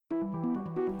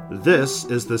This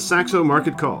is the Saxo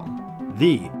Market Call,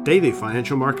 the daily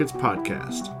financial markets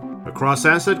podcast, across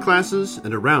asset classes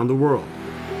and around the world.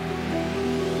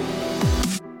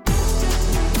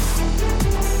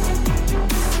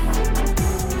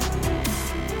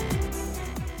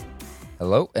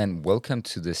 Hello and welcome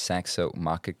to the Saxo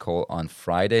Market Call on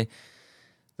Friday,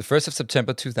 the 1st of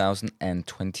September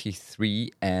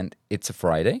 2023, and it's a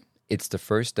Friday. It's the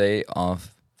first day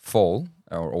of fall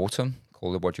or autumn,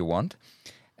 call it what you want,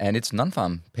 and it's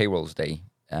non-farm payrolls day.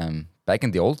 Back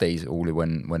in the old days, Ole,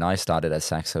 when I started at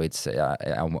Saxo,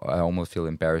 I almost feel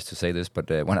embarrassed to say this, but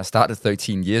when I started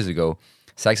 13 years ago,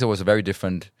 Saxo was a very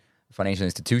different financial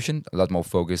institution, a lot more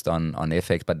focused on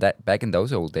FX. But that back in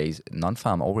those old days,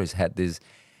 non-farm always had this,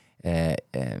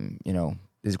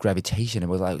 this gravitation. It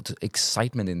was like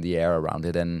excitement in the air around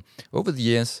it. And over the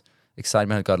years,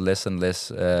 excitement had got less and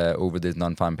less over the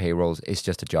non-farm payrolls. It's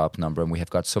just a jobs number, and we have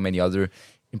got so many other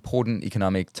important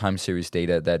economic time series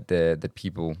data that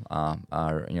people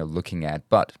are looking at.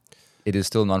 But it is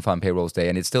still non-farm payrolls day,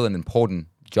 and it's still an important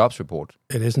jobs report.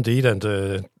 It is indeed, and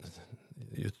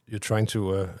you're trying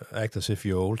to act as if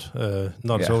you're old,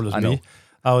 not as old as me.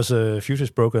 I was a futures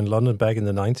broker in London back in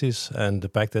the 90s, and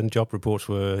back then job reports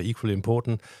were equally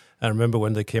important. I remember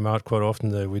when they came out quite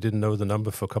often, we didn't know the number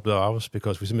for a couple of hours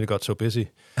because we simply got so busy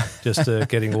just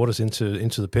getting orders into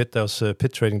the pit. There was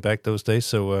pit trading back those days,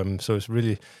 so it's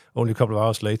really only a couple of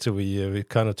hours later we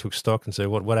kind of took stock and said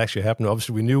what actually happened.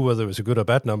 Obviously, we knew whether it was a good or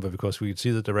bad number because we could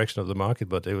see the direction of the market,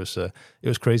 but it was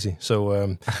crazy. So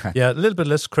a little bit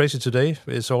less crazy today.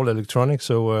 It's all electronic,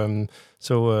 so a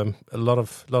lot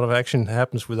of action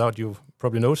happens without you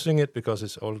probably noticing it because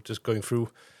it's all just going through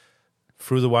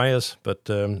the wires, but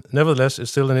nevertheless, it's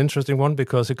still an interesting one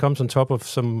because it comes on top of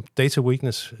some data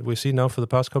weakness we see now for the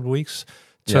past couple of weeks.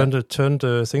 Turned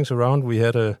things around. We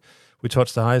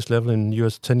touched the highest level in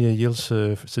U.S. 10-year yields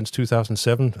since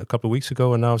 2007 a couple of weeks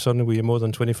ago, and now suddenly we are more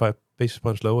than 25 basis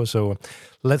points lower. So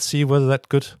let's see whether that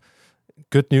good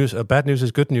news, bad news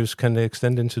is good news, can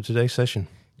extend into today's session.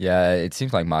 Yeah, it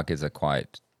seems like markets are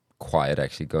quite quiet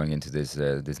actually going into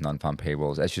this non-farm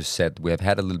payrolls. As you said, we have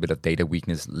had a little bit of data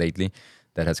weakness lately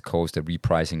that has caused a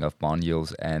repricing of bond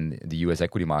yields, and the US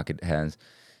equity market has,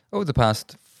 over the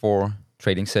past 4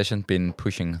 trading sessions, been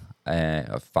pushing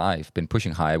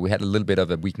higher. We had a little bit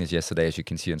of a weakness yesterday, as you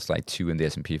can see on slide 2 in the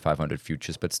S&P 500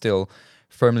 futures, but still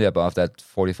firmly above that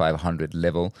 4,500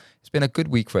 level. It's been a good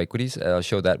week for equities. I'll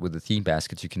show that with the theme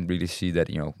baskets. You can really see that,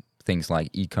 things like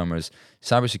e-commerce,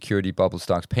 cybersecurity, bubble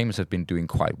stocks, payments have been doing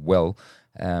quite well.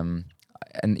 And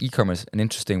e-commerce, an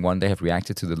interesting one, they have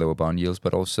reacted to the lower bond yields,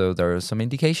 but also there are some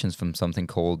indications from something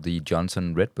called the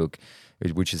Johnson Red Book,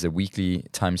 which is a weekly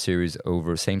time series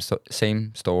over same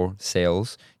store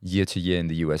sales year to year in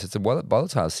the US. It's a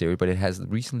volatile series, but it has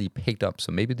recently picked up.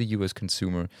 So maybe the US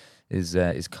consumer is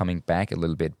coming back a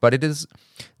little bit. But it is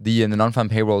the non-farm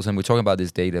payrolls, and we're talking about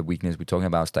this data weakness. We're talking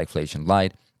about stagflation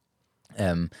light.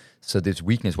 So this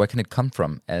weakness, where can it come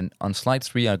from? And on slide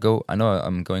 3, I know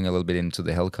I'm going a little bit into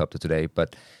the helicopter today,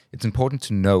 but it's important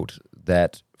to note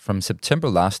that from September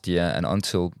last year and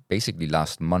until basically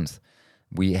last month,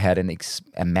 we had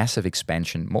a massive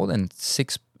expansion, more than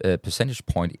 6 percentage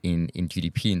point in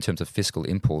GDP in terms of fiscal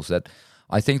impulse that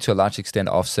I think to a large extent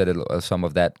offset some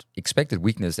of that expected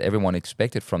weakness everyone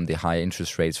expected from the high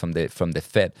interest rates from the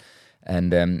Fed,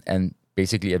 and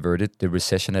basically averted the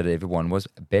recession that everyone was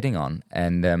betting on.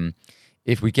 And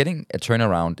if we're getting a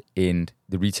turnaround in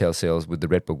the retail sales with the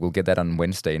Red Book, we'll get that on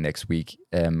Wednesday next week,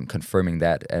 confirming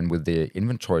that. And with the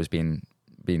inventories being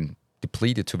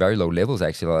depleted to very low levels,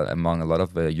 actually, among a lot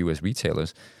of U.S.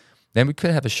 retailers, then we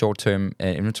could have a short-term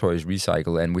inventories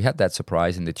recycle. And we had that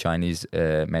surprise in the Chinese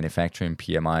manufacturing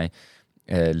PMI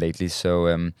lately.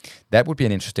 So that would be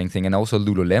an interesting thing. And also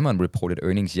Lululemon reported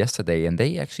earnings yesterday, and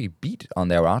they actually beat on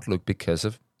their outlook because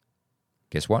of,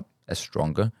 guess what? A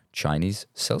stronger Chinese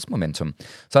sales momentum.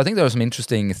 So I think there are some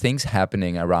interesting things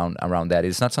happening around that.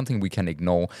 It's not something we can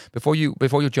ignore. Before you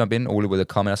jump in, Ole, with a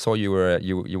comment, I saw you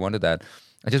wanted that.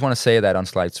 I just want to say that on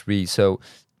slide 3. So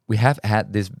we have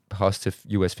had this positive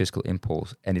U.S. fiscal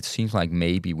impulse, and it seems like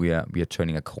maybe we are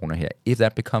turning a corner here. If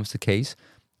that becomes the case,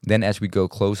 then as we go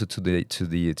closer to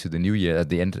the new year, at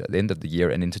the end of the year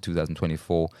and into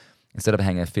 2024, instead of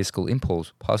having a fiscal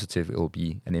impulse positive, it will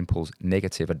be an impulse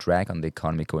negative, a drag on the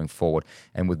economy going forward.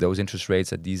 And with those interest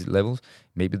rates at these levels,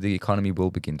 maybe the economy will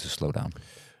begin to slow down.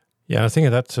 Yeah, I think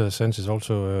in that sense it's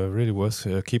also really worth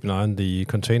keeping an eye on the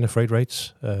container freight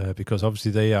rates because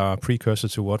obviously they are a precursor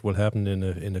to what will happen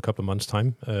in a couple of months'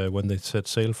 time when they set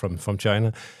sail from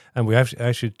China. And we have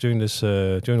actually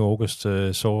during August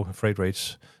saw freight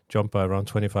rates jumped by around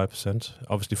 25%.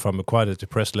 Obviously, from quite a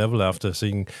depressed level after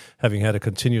having had a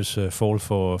continuous fall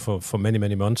for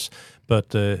many months.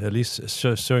 But at least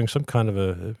showing some kind of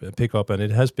a pickup, and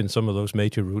it has been some of those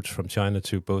major routes from China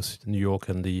to both New York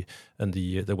and the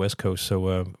West Coast.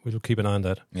 So we'll keep an eye on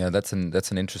that. Yeah, that's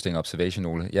an interesting observation,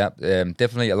 Ole. Yeah,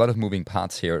 definitely a lot of moving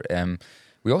parts here.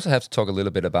 We also have to talk a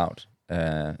little bit about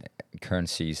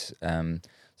currencies.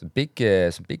 Some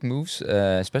big moves,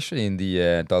 especially in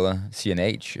the dollar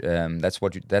CNH.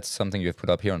 That's something you have put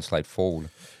up here on slide 4.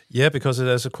 Yeah, because it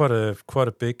has quite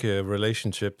a big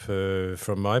relationship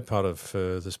from my part of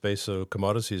the space of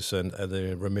commodities and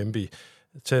the renminbi.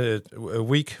 A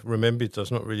weak renminbi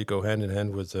does not really go hand in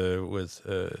hand with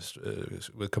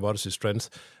commodity strength,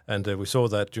 and we saw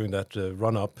that during that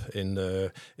run up in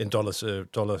dollar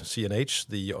CNH,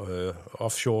 the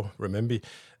offshore renminbi.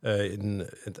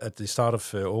 At the start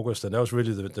of August, and that was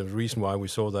really the reason why we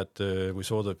saw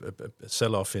the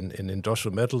sell-off in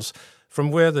industrial metals. From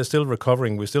where they're still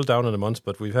recovering, we're still down in a month,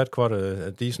 but we've had quite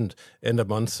a decent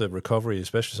end-of-month recovery,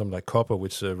 especially something like copper,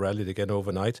 which rallied again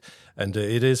overnight. And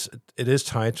it is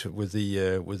tied with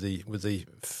the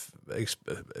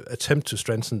attempt to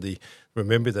strengthen the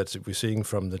renminbi that we're seeing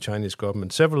from the Chinese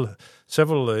government.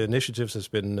 Several initiatives has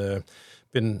been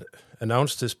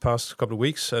announced this past couple of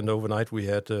weeks, and overnight we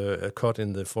had a cut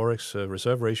in the forex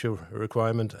reserve ratio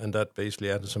requirement, and that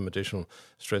basically added some additional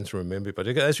strength to renminbi. But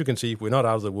as you can see, we're not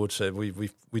out of the woods.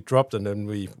 We dropped, and then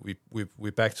we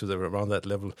back to around that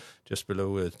level, just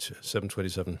below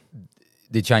 727.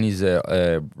 The Chinese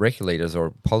regulators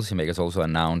or policymakers also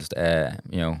announced,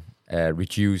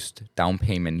 reduced down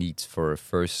payment needs for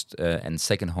first and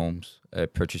second homes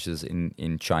purchases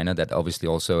in China. That obviously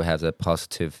also has a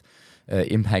positive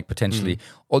impact potentially.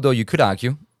 Although you could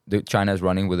argue that China is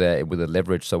running with a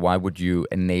leverage, so why would you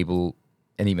enable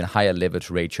an even higher leverage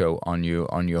ratio on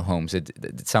your homes?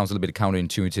 It sounds a little bit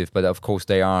counterintuitive, but of course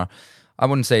they are. I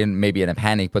wouldn't say maybe in a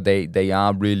panic, but they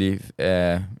are really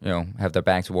have their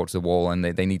back towards the wall, and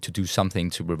they need to do something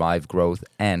to revive growth.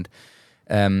 And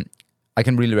I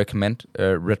can really recommend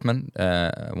Redmond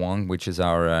Wong, which is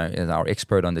our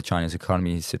expert on the Chinese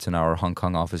economy. He sits in our Hong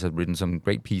Kong office, has written some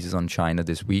great pieces on China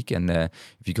this week. And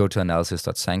if you go to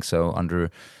analysis.sangso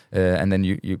and then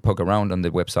you poke around on the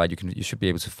website, you should be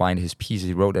able to find his piece.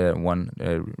 He wrote one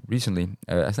recently.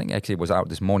 I think actually it was out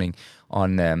this morning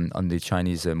on the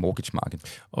Chinese mortgage market.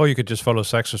 Or you could just follow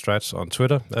Saxo Strats on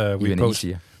Twitter.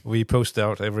 Easier. We post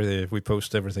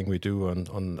everything we do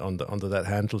under that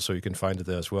handle, so you can find it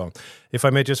there as well. If I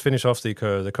may just finish off the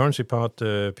currency part,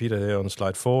 Peter, here on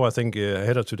slide 4, I think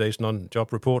ahead of today's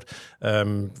non-job report,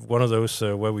 one of those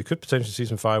where we could potentially see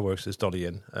some fireworks is dollar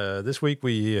yen. This week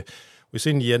we've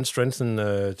seen the yen strengthen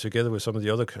together with some of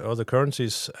the other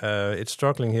currencies. It's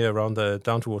struggling here around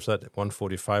down towards that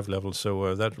 145 level,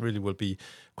 so that really will be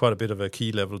quite a bit of a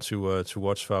key level to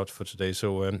watch out for today.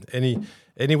 So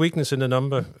any weakness in the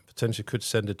number potentially could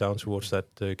send it down towards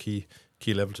that key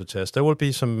level to test. There will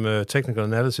be some technical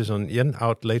analysis on yen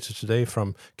out later today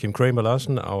from Kim Kramer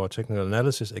Larsen, our technical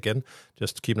analysis. Again,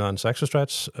 just keep an eye on Saxo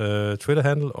Strats Twitter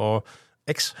handle, or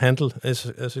X handle, is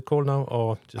it called now,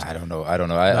 or just? I don't know. I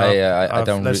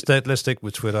don't. Let's stick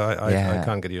with Twitter. I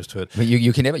can't get used to it. But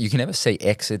you can never say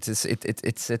X.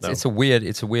 It's a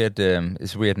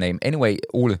weird name. Anyway,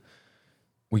 Ole,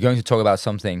 we're going to talk about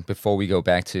something before we go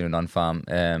back to non-farm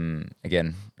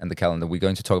again and the calendar. We're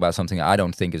going to talk about something I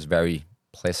don't think is very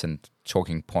pleasant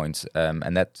talking points,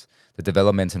 and that's the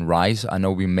development in rice. I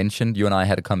know you and I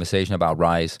had a conversation about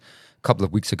rice couple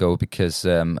of weeks ago because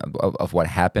of what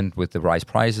happened with the rice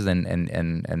prices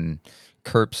and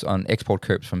curbs on export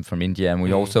curbs from India, and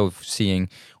we're also seeing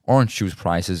orange juice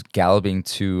prices galloping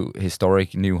to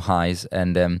historic new highs.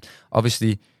 And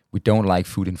obviously, we don't like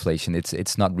food inflation.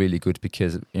 It's not really good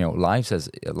because lives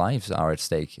are at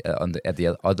stake at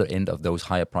the other end of those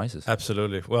higher prices.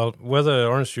 Absolutely. Well, whether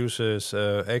orange juice is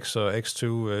X or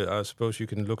X2, I suppose you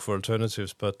can look for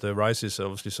alternatives. But rice is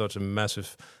obviously such a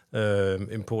massive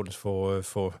importance for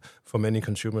many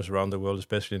consumers around the world,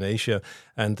 especially in Asia.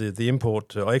 And the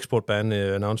import or export ban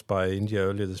announced by India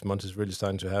earlier this month is really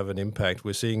starting to have an impact.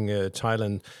 We're seeing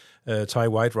Thai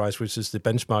white rice, which is the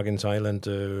benchmark in Thailand,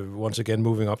 once again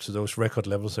moving up to those record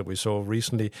levels that we saw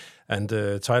recently. And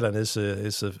Thailand is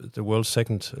the world's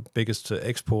second biggest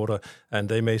exporter, and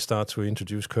they may start to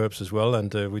introduce curbs as well.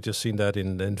 And we just seen that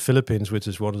in Philippines, which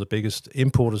is one of the biggest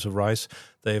importers of rice.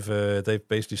 They've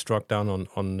basically struck down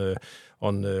on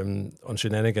on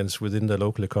shenanigans within the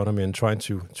local economy and trying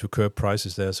to curb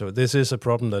prices there. So this is a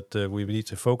problem that we need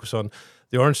to focus on.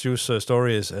 The orange juice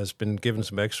story has been given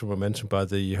some extra momentum by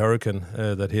the hurricane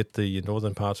that hit the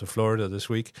northern parts of Florida this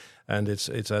week, and it's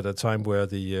at a time where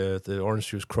the orange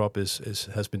juice crop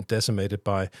has been decimated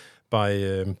by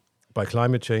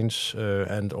climate change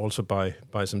and also by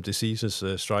some diseases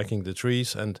striking the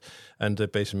trees, and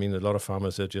basically mean a lot of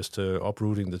farmers are just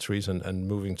uprooting the trees and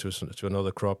moving to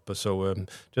another crop. So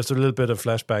just a little bit of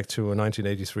flashback to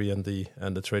 1983 and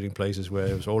the trading places where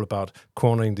it was all about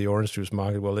cornering the orange juice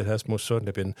market. Well, it has most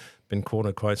certainly been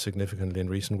cornered quite significantly in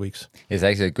recent weeks. It's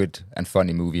actually a good and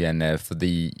funny movie, and for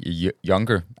the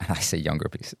younger, I say younger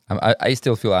because I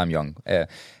still feel I'm young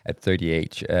at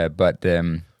 38, but.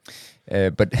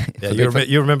 But yeah,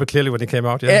 you remember clearly when it came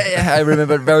out, yeah? Yeah, I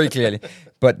remember very clearly.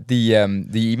 But the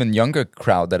even younger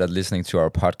crowd that are listening to our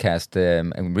podcast,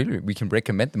 and really we can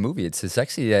recommend the movie. It's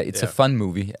actually a fun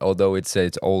movie, although it's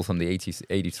all from the 80s,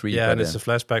 83. Yeah, and it's a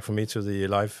flashback for me to the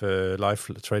live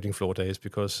trading floor days,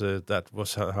 because that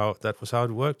was how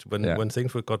it worked when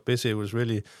things got busy. It was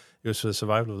the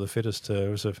survival of the fittest.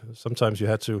 Sometimes you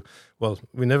had to. Well,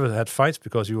 we never had fights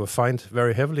because you were fined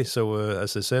very heavily. So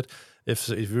as I said, if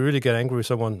you really get angry with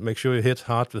someone, make sure you hit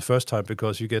hard the first time,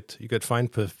 because you get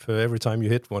fined per every time you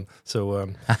hit one.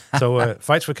 So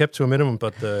fights were kept to a minimum,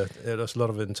 but there's a lot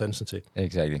of intensity.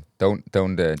 Exactly.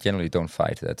 Generally don't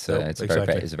fight. That's it's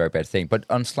a very bad thing. But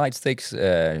on slide 6,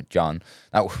 John.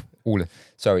 Ole,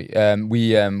 sorry.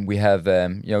 We have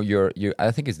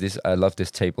I think it's this. I love this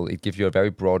table. It gives you a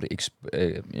very broad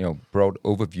broad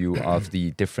overview of the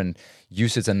different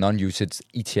usage and non-usage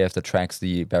ETF that tracks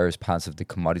the various parts of the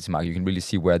commodity market. You can really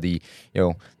see where the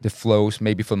flows,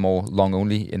 maybe for more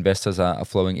long-only investors, are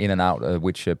flowing in and out of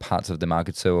which parts of the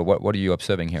market. So what are you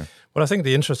observing here? Well, I think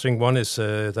the interesting one is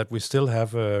that we still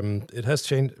have. It has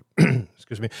changed.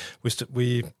 Excuse me.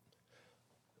 We.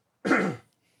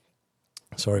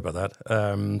 Sorry about that.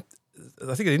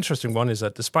 I think the interesting one is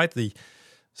that despite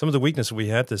some of the weakness we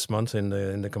had this month in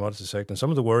the commodity sector, and some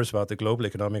of the worries about the global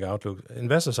economic outlook,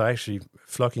 investors are actually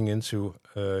flocking into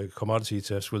commodity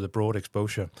ETFs with a broad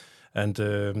exposure. And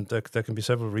there can be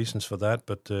several reasons for that,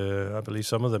 but I believe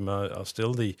some of them are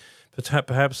still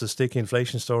perhaps the sticky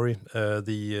inflation story,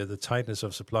 the tightness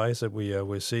of supplies that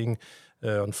we're seeing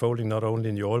unfolding not only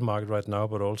in the oil market right now,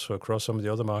 but also across some of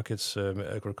the other markets,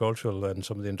 agricultural and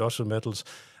some of the industrial metals.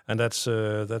 And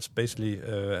that's basically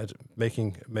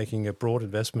making a broad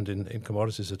investment in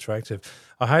commodities attractive.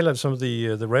 I highlight some of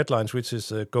the red lines, which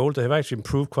is gold. They have actually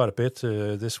improved quite a bit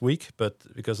this week, but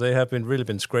because they have really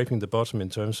been scraping the bottom in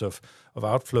terms of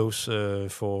outflows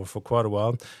for quite a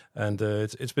while. And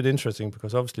it's been interesting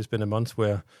because obviously it's been a month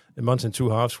in two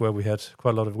halves where we had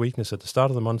quite a lot of weakness at the start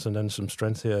of the month and then some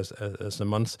strength here as the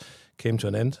month came to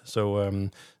an end.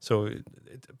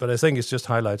 But I think it just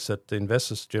highlights that the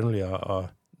investors generally are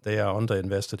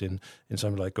underinvested in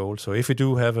something like gold. So if we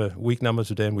do have a weak number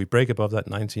today and we break above that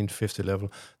 1950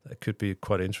 level, that could be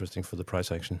quite interesting for the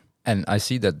price action. And I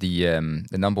see that the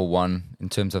number one in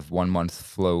terms of 1 month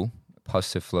flow,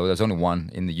 positive flow, there's only one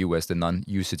in the US, the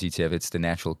non-usage ETF, it's the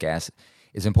natural gas.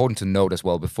 It's important to note as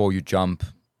well, before you jump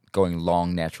going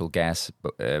long natural gas,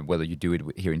 whether you do it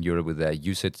here in Europe with a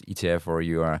usage ETF or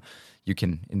you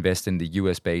can invest in the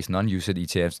US-based non-usage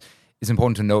ETFs, it's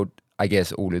important to note, I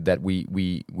guess, Ole, that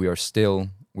we're still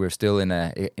in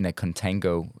a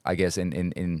contango, I guess,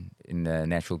 in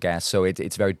natural gas. So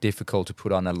it's very difficult to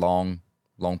put on a long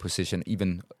position,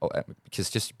 even because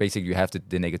just basically you have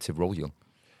the negative roll yield.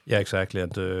 Yeah, exactly.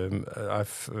 And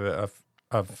I've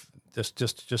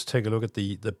just take a look at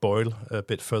the BOIL a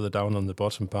bit further down on the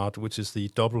bottom part, which is the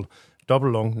double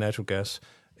long natural gas.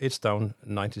 It's down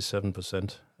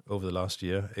 97%. Over the last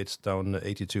year, it's down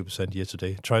 82% year to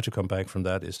date. Try to come back from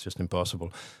that is just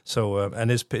impossible. So,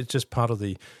 and it's just part of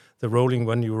the rolling.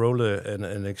 When you roll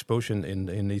an exposure in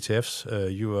ETFs,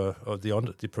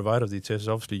 the provider of the ETFs is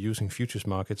obviously using futures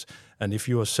markets. And if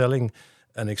you are selling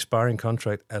an expiring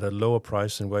contract at a lower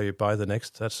price than where you buy the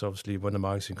next, that's obviously when the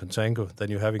market's in contango. Then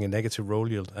you're having a negative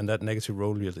roll yield, and that negative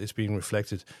roll yield is being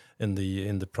reflected in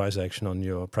the price action on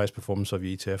your price performance of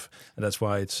your ETF, and that's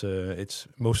why it's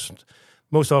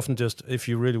most often, just if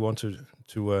you really want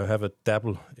to have a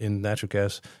dabble in natural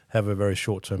gas, have a very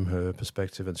short-term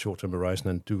perspective and short-term horizon,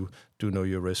 and do know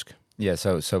your risk. Yeah,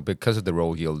 so because of the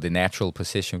roll yield, the natural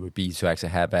position would be to actually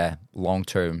have a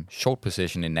long-term short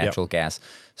position in natural gas.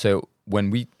 So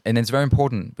and it's very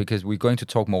important because we're going to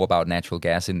talk more about natural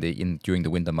gas during the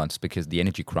winter months, because the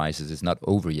energy crisis is not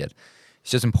over yet.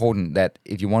 It's just important that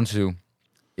if you want to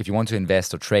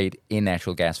invest or trade in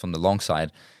natural gas from the long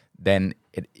side, then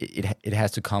it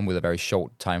has to come with a very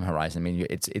short time horizon. I mean,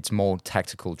 it's more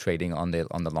tactical trading on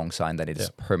the long side than it is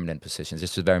permanent positions.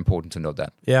 It's just very important to note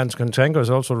that. Yeah, and contango is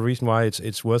also the reason why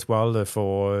it's worthwhile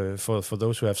for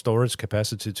those who have storage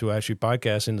capacity to actually buy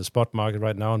gas in the spot market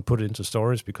right now and put it into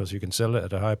storage, because you can sell it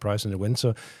at a high price in the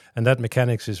winter. And that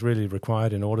mechanics is really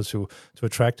required in order to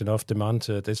attract enough demand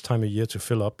this time of year to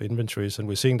fill up inventories. And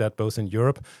we're seeing that both in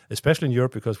Europe, especially in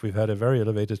Europe, because we've had a very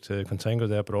elevated contango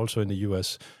there, but also in the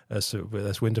US as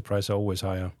winter prices are always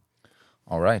higher.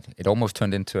 All right. It almost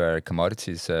turned into a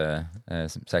commodities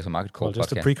Saxo Market Call podcast.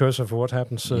 Just a precursor for what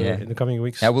happens in the coming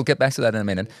weeks. Yeah, we'll get back to that in a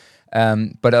minute.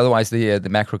 But otherwise, the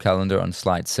macro calendar on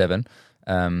slide 7.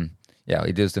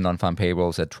 It is the non-farm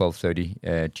payrolls at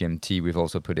 12:30 GMT. We've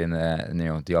also put in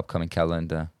the upcoming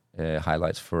calendar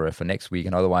highlights for next week.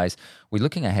 And otherwise, we're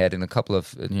looking ahead in a couple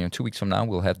of 2 weeks from now.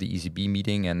 We'll have the ECB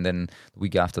meeting, and then the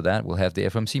week after that, we'll have the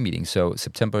FOMC meeting. So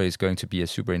September is going to be a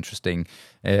super interesting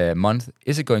month.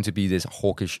 Is it going to be this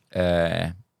hawkish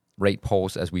rate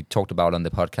pause, as we talked about on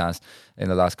the podcast in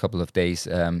the last couple of days?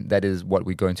 That is what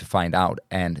we're going to find out,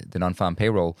 and the non-farm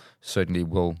payroll certainly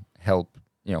will help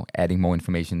adding more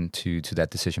information to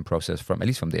that decision process at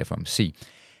least from the FOMC.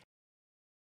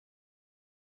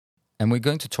 And we're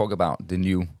going to talk about the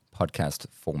new podcast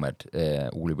format.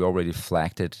 We already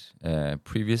flagged it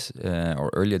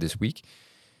earlier this week.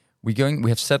 We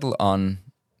have settled on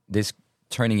this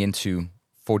turning into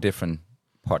 4 different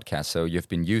podcasts. So you've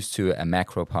been used to a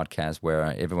macro podcast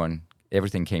where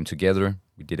everything came together.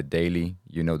 We did it daily.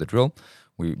 You know the drill.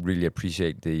 We really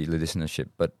appreciate the listenership.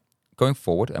 But going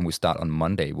forward, and we start on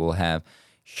Monday, we'll have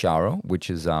Sharo, which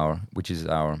is our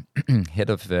head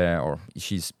of, or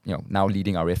she's now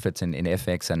leading our efforts in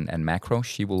FX and macro.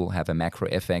 She will have a macro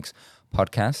FX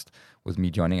podcast with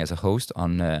me joining as a host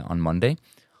on Monday.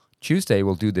 Tuesday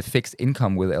we'll do the fixed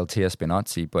income with Althea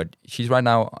Spinozzi, but she's right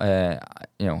now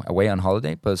away on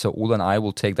holiday. But so Ole and I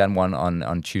will take that one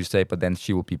on Tuesday, but then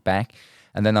she will be back.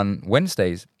 And then on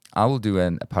Wednesdays I will do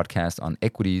a podcast on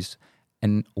equities.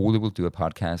 And Ole will do a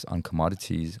podcast on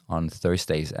commodities on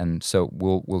Thursdays, and so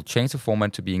we'll change the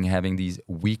format to having these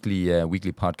weekly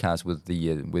podcasts with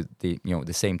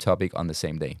the same topic on the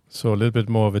same day. So a little bit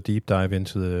more of a deep dive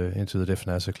into the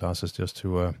different asset classes, just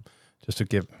to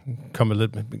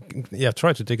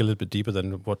try to dig a little bit deeper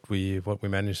than what we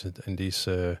managed in these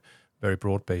very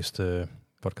broad based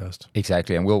podcast.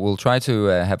 Exactly, and we'll try to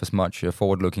have as much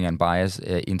forward looking and bias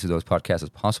into those podcasts as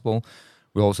possible.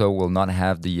 We also will not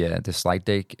have the slide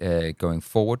deck going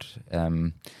forward.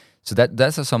 So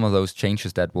that's some of those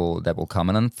changes that will come.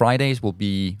 And on Fridays will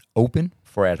be open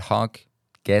for ad hoc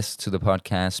guests to the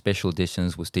podcast, special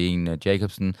editions with Steen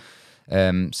Jacobsen.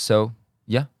 So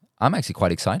yeah, I'm actually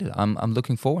quite excited. I'm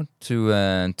looking forward to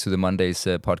the Monday's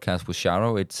podcast with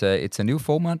Sharo. It's a new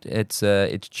format.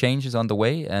 It changes on the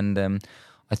way, and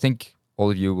I think all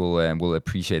of you will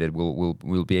appreciate it.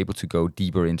 We'll be able to go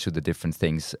deeper into the different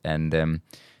things, and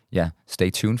stay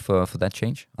tuned for that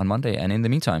change on Monday. And in the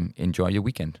meantime, enjoy your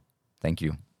weekend. Thank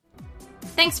you.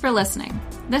 Thanks for listening.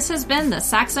 This has been the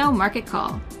Saxo Market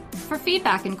Call. For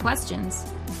feedback and questions,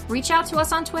 reach out to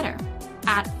us on Twitter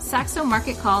 @Saxo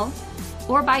Market Call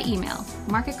or by email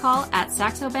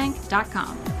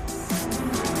marketcall@saxobank.com.